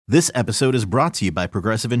This episode is brought to you by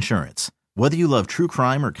Progressive Insurance. Whether you love true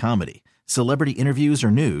crime or comedy, celebrity interviews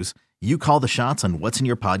or news, you call the shots on what's in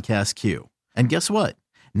your podcast queue. And guess what?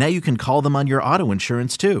 Now you can call them on your auto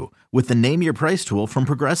insurance too with the Name Your Price tool from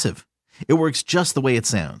Progressive. It works just the way it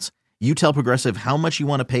sounds. You tell Progressive how much you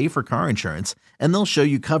want to pay for car insurance, and they'll show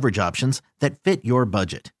you coverage options that fit your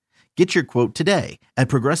budget. Get your quote today at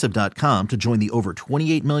Progressive.com to join the over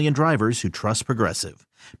 28 million drivers who trust Progressive.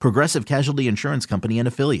 Progressive Casualty Insurance Company and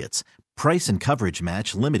Affiliates. Price and coverage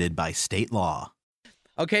match limited by state law.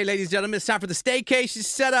 Okay, ladies and gentlemen, it's time for the Staycation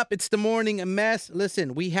setup. It's the morning mess.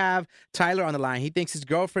 Listen, we have Tyler on the line. He thinks his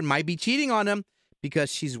girlfriend might be cheating on him because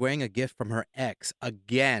she's wearing a gift from her ex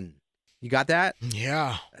again. You got that?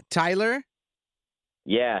 Yeah. Tyler?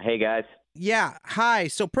 Yeah. Hey, guys. Yeah. Hi.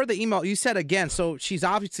 So per the email, you said again. So she's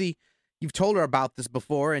obviously, you've told her about this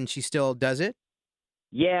before and she still does it?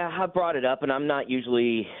 Yeah, I brought it up, and I'm not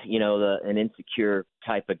usually, an insecure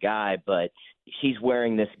type of guy, but she's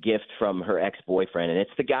wearing this gift from her ex-boyfriend, and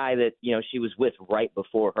it's the guy that, she was with right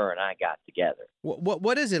before her and I got together.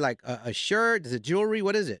 What is it, like a shirt? Is it jewelry?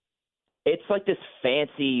 What is it? It's like this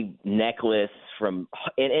fancy necklace and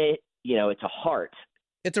it's a heart.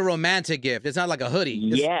 It's a romantic gift. It's not like a hoodie.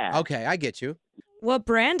 Yeah. Okay, I get you. What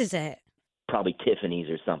brand is it? Probably Tiffany's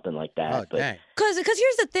or something like that. Oh, dang. Because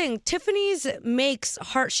here's the thing. Tiffany's makes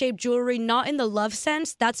heart-shaped jewelry not in the love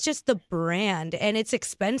sense. That's just the brand, and it's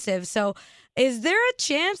expensive. So is there a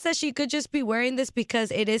chance that she could just be wearing this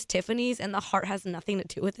because it is Tiffany's and the heart has nothing to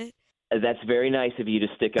do with it? That's very nice of you to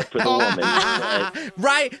stick up for the woman.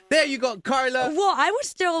 Right. There you go, Carla. Well, I would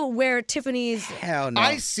still wear Tiffany's. Hell no.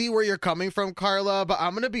 I see where you're coming from, Carla, but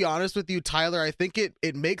I'm going to be honest with you, Tyler. I think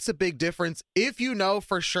it makes a big difference if you know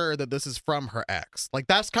for sure that this is from her ex. Like,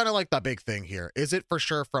 that's kind of like the big thing here. Is it for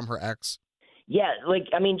sure from her ex? Yeah,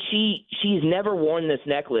 she's never worn this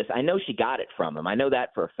necklace. I know she got it from him. I know that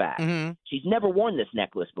for a fact. Mm-hmm. She's never worn this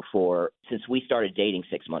necklace before since we started dating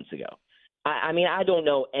 6 months ago. I don't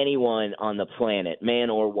know anyone on the planet, man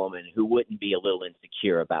or woman, who wouldn't be a little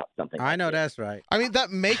insecure about something. I know like that's right. I mean, that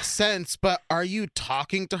makes sense, but are you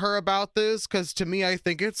talking to her about this? Because to me, I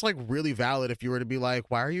think it's like really valid if you were to be like,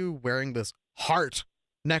 why are you wearing this heart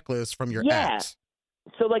necklace from your ex?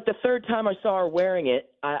 So like the third time I saw her wearing it,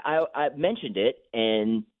 I mentioned it,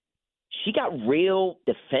 and she got real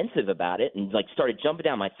defensive about it and like started jumping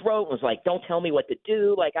down my throat and was like, don't tell me what to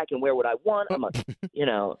do. Like, I can wear what I want. I'm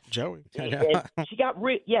Joey. And she got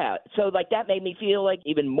so like that made me feel like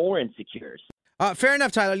even more insecure. Fair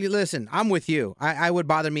enough, Tyler. Listen, I'm with you. I would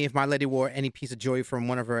bother me if my lady wore any piece of jewelry from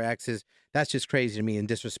one of her exes. That's just crazy to me and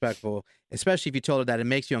disrespectful, especially if you told her that it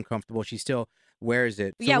makes you uncomfortable. She still wears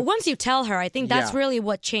it. So, yeah, once you tell her, I think that's really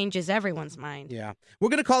what changes everyone's mind. Yeah. We're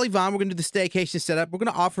going to call Yvonne. We're going to do the staycation setup. We're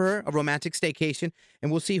going to offer her a romantic staycation, and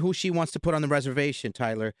we'll see who she wants to put on the reservation,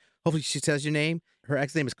 Tyler. Hopefully she says your name. Her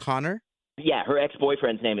ex name is Connor? Yeah, her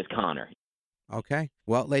ex-boyfriend's name is Connor. Okay.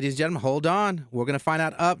 Well, ladies and gentlemen, hold on. We're going to find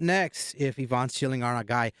out up next if Yvonne's chilling on our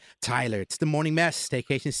guy, Tyler. It's the morning mess,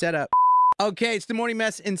 staycation setup. Okay, it's the morning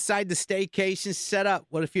mess inside the staycation setup.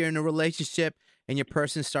 What if you're in a relationship and your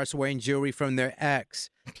person starts wearing jewelry from their ex?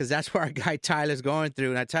 Because that's what our guy Tyler's going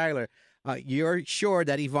through. Now, Tyler, you're sure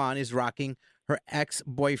that Yvonne is rocking her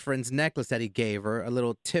ex-boyfriend's necklace that he gave her, a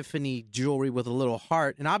little Tiffany jewelry with a little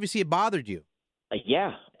heart, and obviously it bothered you.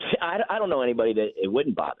 Yeah. I don't know anybody that it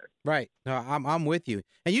wouldn't bother. Right. No, I'm with you.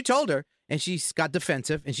 And you told her, and she got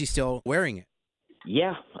defensive, and she's still wearing it.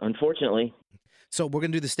 Yeah, unfortunately. So we're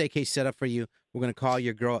going to do the staycation setup for you. We're going to call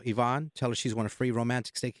your girl Yvonne, tell her she's want a free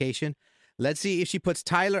romantic staycation. Let's see if she puts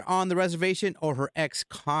Tyler on the reservation or her ex,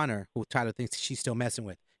 Connor, who Tyler thinks she's still messing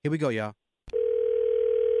with. Here we go, y'all.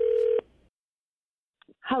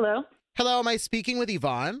 Hello. Hello, am I speaking with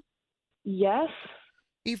Yvonne? Yes.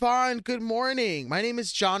 Yvonne, good morning. My name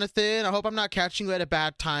is Jonathan. I hope I'm not catching you at a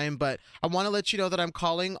bad time, but I want to let you know that I'm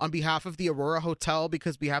calling on behalf of the Aurora Hotel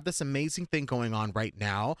because we have this amazing thing going on right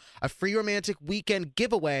now, a free romantic weekend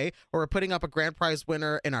giveaway where we're putting up a grand prize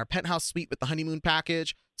winner in our penthouse suite with the honeymoon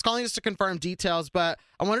package. It's calling us to confirm details, but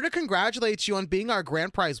I wanted to congratulate you on being our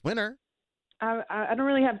grand prize winner. I don't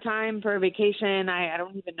really have time for a vacation. I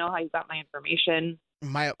don't even know how you got my information.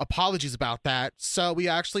 My apologies about that. So we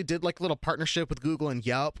actually did like a little partnership with Google and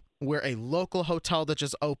Yelp. We're a local hotel that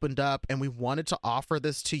just opened up, and we wanted to offer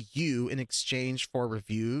this to you in exchange for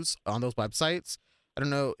reviews on those websites. I don't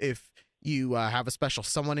know if you have a special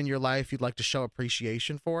someone in your life you'd like to show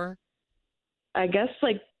appreciation for. I guess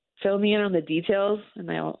like fill me in on the details and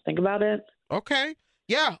I'll think about it. Okay.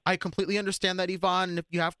 Yeah, I completely understand that, Yvonne. And if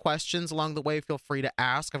you have questions along the way, feel free to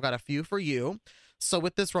ask. I've got a few for you. So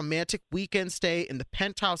with this romantic weekend stay in the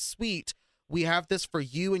penthouse suite, We have this for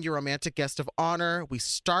you and your romantic guest of honor. We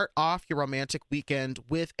start off your romantic weekend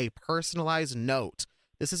with a personalized note.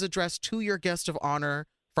 This is addressed to your guest of honor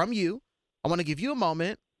from you. I want to give you a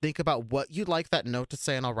moment. Think about what you'd like that note to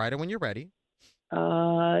say, and I'll write it when you're ready.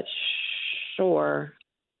 Sure.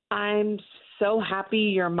 I'm so happy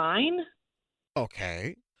you're mine.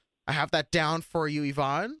 Okay. I have that down for you,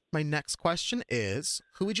 Yvonne. My next question is,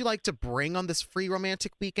 who would you like to bring on this free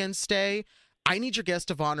romantic weekend stay? I need your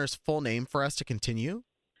guest of honor's full name for us to continue.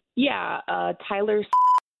 Yeah, Tyler.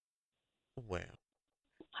 Well.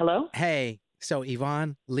 Hello? Hey, so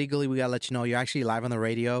Yvonne, legally, we got to let you know you're actually live on the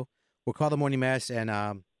radio. We're called The Morning Mess, and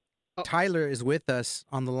Tyler is with us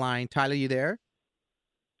on the line. Tyler, you there?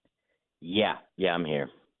 Yeah, I'm here.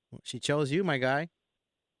 She chose you, my guy.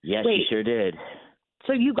 Yes, Wait. she sure did.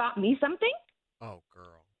 So you got me something? Oh,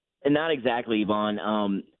 girl. And not exactly, Yvonne.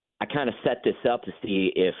 I kind of set this up to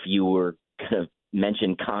see if you were going to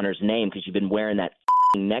mention Connor's name because you've been wearing that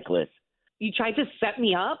necklace. You tried to set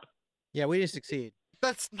me up? Yeah, we didn't succeed.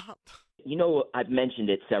 That's not... You know, I've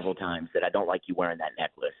mentioned it several times that I don't like you wearing that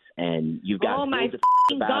necklace, and you've got Oh my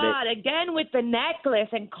about God! Again with the necklace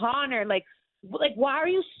and Connor. Like, why are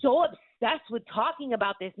you so obsessed with talking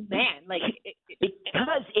about this man? Like,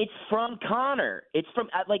 because it's from Connor. It's from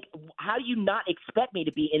how do you not expect me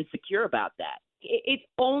to be insecure about that? it's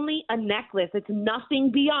only a necklace. It's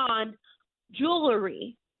nothing beyond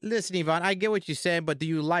jewelry. Listen, Yvonne, I get what you're saying, but do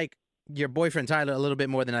you like your boyfriend Tyler a little bit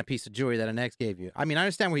more than that piece of jewelry that an ex gave you? I mean, I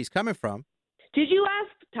understand where he's coming from. Did you ask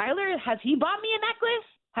Tyler, has he bought me a necklace?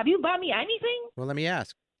 Have you bought me anything? Well, let me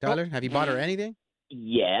ask. Tyler, have you bought her anything?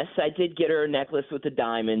 Yes, I did get her a necklace with a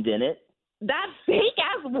diamond in it. That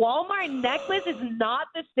fake-ass Walmart necklace is not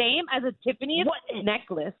the same as a Tiffany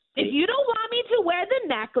necklace. If you don't want me to wear the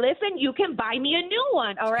necklace, then you can buy me a new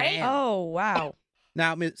one, all right? Damn. Oh, wow.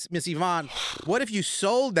 Now, Miss Yvonne, what if you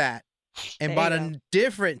sold that and There bought you a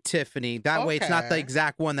different Tiffany? That way it's not the Okay.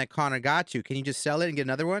 exact one that Connor got you. Can you just sell it and get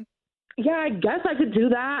another one? Yeah, I guess I could do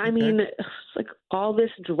that. I mean, it's like all this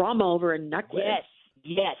drama over a necklace.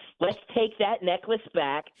 Yes. Let's take that necklace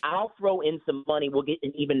back. I'll throw in some money. We'll get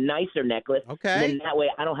an even nicer necklace. Okay. And then that way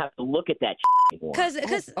I don't have to look at that anymore. Because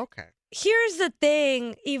Okay. here's the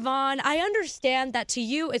thing, Yvonne. I understand that to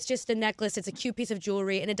you, it's just a necklace. It's a cute piece of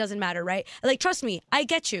jewelry, and it doesn't matter, right? Like, trust me, I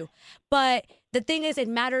get you. But the thing is, it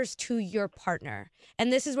matters to your partner.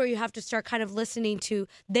 And this is where you have to start kind of listening to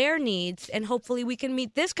their needs, and hopefully we can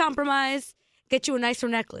meet this compromise, get you a nicer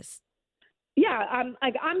necklace. Yeah,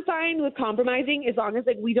 I'm fine with compromising as long as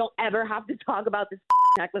we don't ever have to talk about this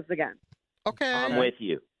necklace again. Okay. I'm with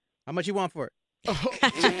you. How much you want for it? You know what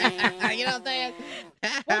I'm saying?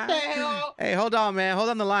 What the hell? Hey, hold on, man. Hold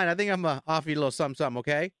on the line. I think I'm going to offer you a little something,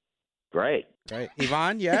 okay? Great. Right.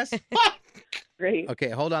 Yvonne, yes? Great. Okay,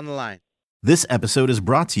 hold on the line. This episode is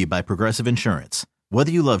brought to you by Progressive Insurance.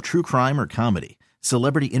 Whether you love true crime or comedy,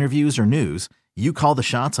 celebrity interviews or news, you call the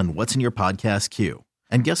shots on what's in your podcast queue.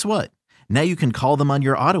 And guess what? Now you can call them on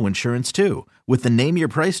your auto insurance too with the Name Your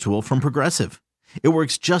Price tool from Progressive. It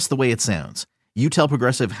works just the way it sounds. You tell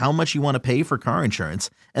Progressive how much you want to pay for car insurance,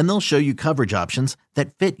 and they'll show you coverage options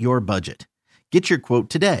that fit your budget. Get your quote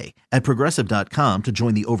today at Progressive.com to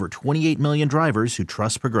join the over 28 million drivers who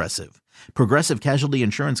trust Progressive. Progressive Casualty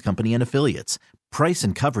Insurance Company and Affiliates. Price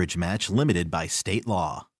and coverage match limited by state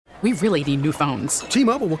law. We really need new phones.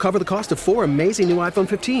 T-Mobile will cover the cost of 4 amazing new iPhone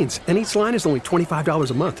 15s, and each line is only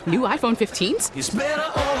 $25 a month. New iPhone 15s?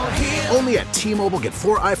 Only at T-Mobile, get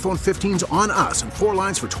 4 iPhone 15s on us and 4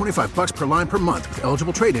 lines for $25 per line per month with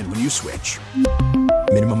eligible trade-in when you switch.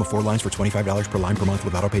 Minimum of 4 lines for $25 per line per month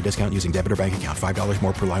with autopay discount using debit or bank account. $5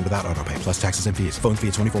 more per line without autopay, plus taxes and fees. Phone fee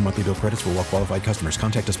at 24 monthly bill credits for well-qualified customers.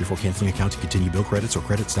 Contact us before canceling account to continue bill credits or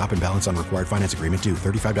credit stop and balance on required finance agreement due.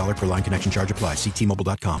 $35 per line connection charge applies. See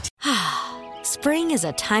T-Mobile.com. Spring is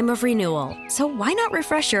a time of renewal, so why not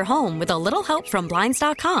refresh your home with a little help from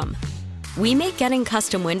Blinds.com? We make getting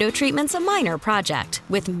custom window treatments a minor project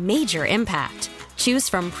with major impact. Choose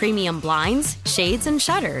from premium blinds, shades, and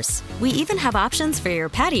shutters. We even have options for your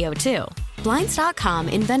patio, too. Blinds.com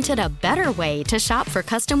invented a better way to shop for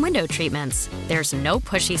custom window treatments. There's no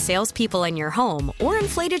pushy salespeople in your home or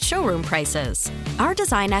inflated showroom prices. Our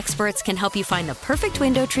design experts can help you find the perfect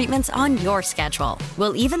window treatments on your schedule.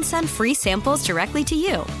 We'll even send free samples directly to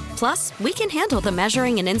you. Plus, we can handle the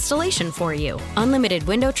measuring and installation for you. Unlimited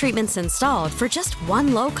window treatments installed for just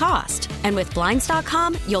one low cost. And with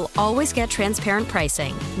Blinds.com, you'll always get transparent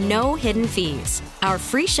pricing. No hidden fees. Our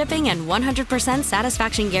free shipping and 100%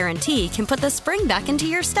 satisfaction guarantee can put the spring back into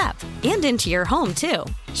your step and into your home, too.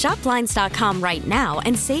 Shop Blinds.com right now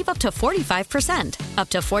and save up to 45%. Up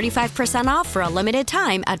to 45% off for a limited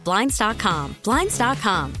time at Blinds.com.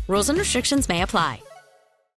 Blinds.com. Rules and restrictions may apply.